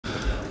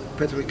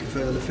Patrick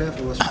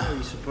Lefevre was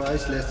very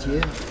surprised last year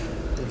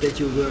that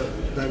you were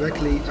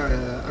directly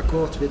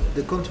accord with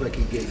the contract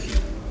he gave you.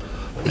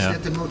 Is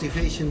that the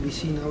motivation we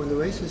see now in the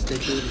races,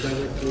 that you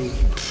directly?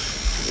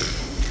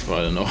 Well,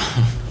 I don't know.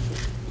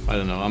 I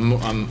don't know.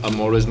 I'm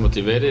always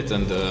motivated,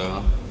 and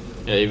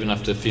even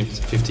after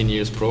 15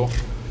 years pro,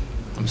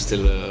 I'm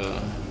still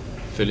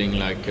feeling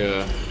like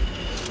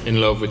in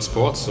love with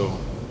sports. So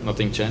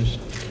nothing changed.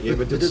 Yeah,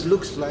 but it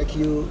looks like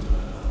you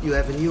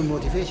have a new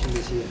motivation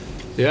this year.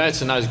 Yeah,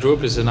 it's a nice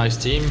group. It's a nice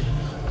team.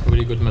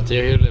 Really good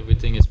material.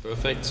 Everything is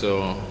perfect.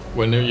 So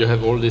when you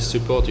have all this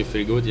support, you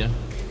feel good. Yeah.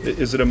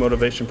 Is it a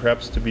motivation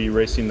perhaps to be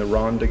racing the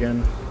Ronde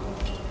again?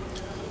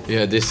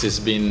 Yeah, this has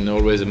been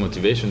always a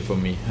motivation for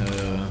me.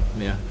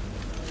 Yeah,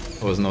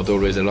 I was not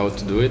always allowed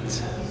to do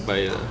it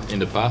in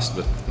the past,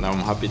 but now I'm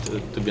happy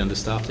to be on the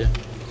start. Yeah.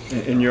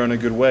 And you're on a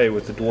good way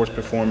with the Dwarfs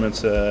performance,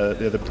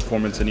 the other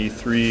performance in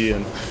E3,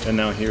 and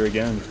now here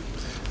again.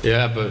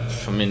 Yeah, but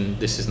I mean,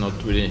 this is not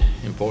really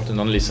important.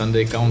 Only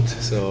Sunday count,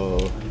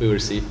 so we will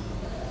see.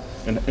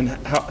 And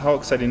how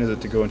exciting is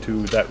it to go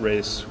into that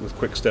race with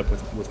Quick Step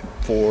with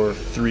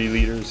 3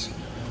 leaders?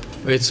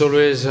 It's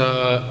always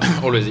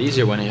always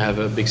easier when you have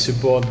a big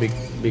support, big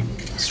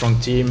strong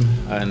team,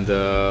 and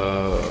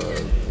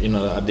you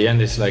know, at the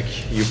end it's like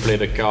you play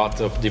the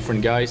card of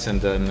different guys, and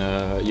then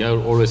you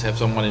always have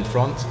someone in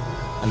front,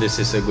 and this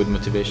is a good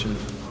motivation.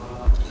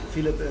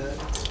 Philippe,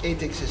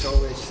 ATIX is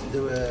always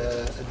the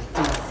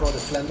team for the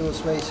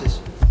Flanders races.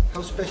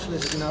 How special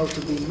is it now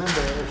to be a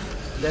member of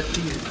that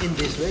team in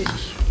these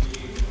races?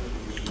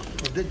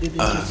 Did you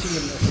see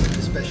them as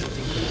a special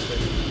team for this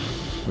race?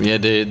 Yeah,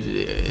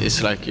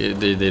 it's like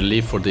they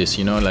live for this,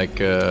 you know, like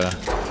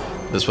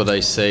that's what I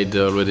said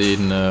already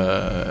in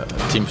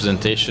team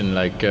presentation.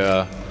 Like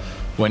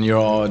when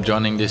you're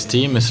joining this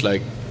team, it's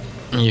like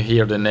you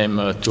hear the name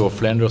Tour of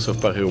Flanders or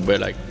Paris-Roubaix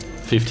like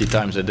 50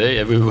 times a day.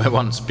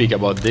 Everyone speak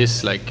about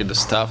this, like the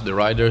staff, the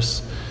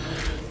riders,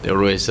 they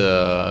always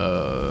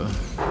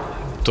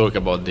talk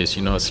about this,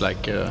 you know. It's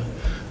like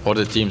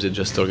other teams, they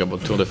just talk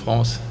about Tour de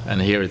France, and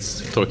here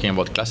it's talking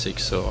about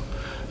classics. So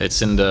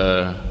it's in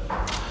the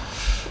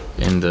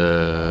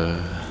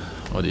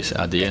what is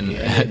DNA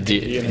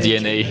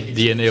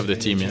of the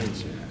team. Yeah.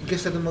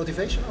 Gives that a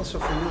motivation also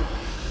for you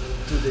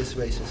to these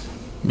races?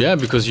 Yeah,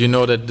 because you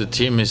know that the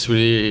team is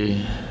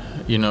really,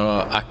 you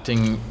know,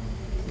 acting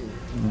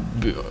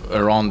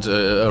around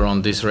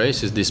this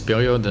race, is this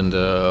period, and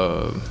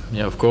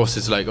yeah, of course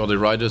it's like other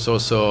riders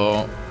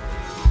also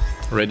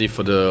ready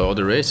for the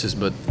other races,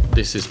 but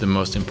this is the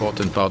most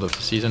important part of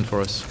the season for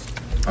us.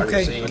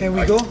 Okay, can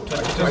we go?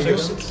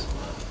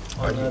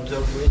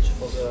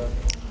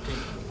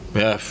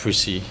 Yeah, we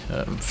see.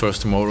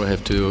 First tomorrow we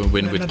have to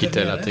win with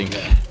Kittel, I think.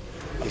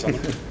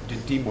 The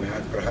team will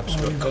perhaps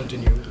will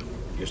continue.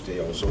 You stay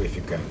also if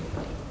you can.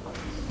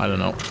 I don't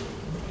know.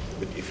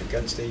 But if you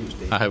can stay, you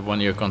stay. I have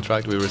 1 year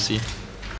contract, we will see.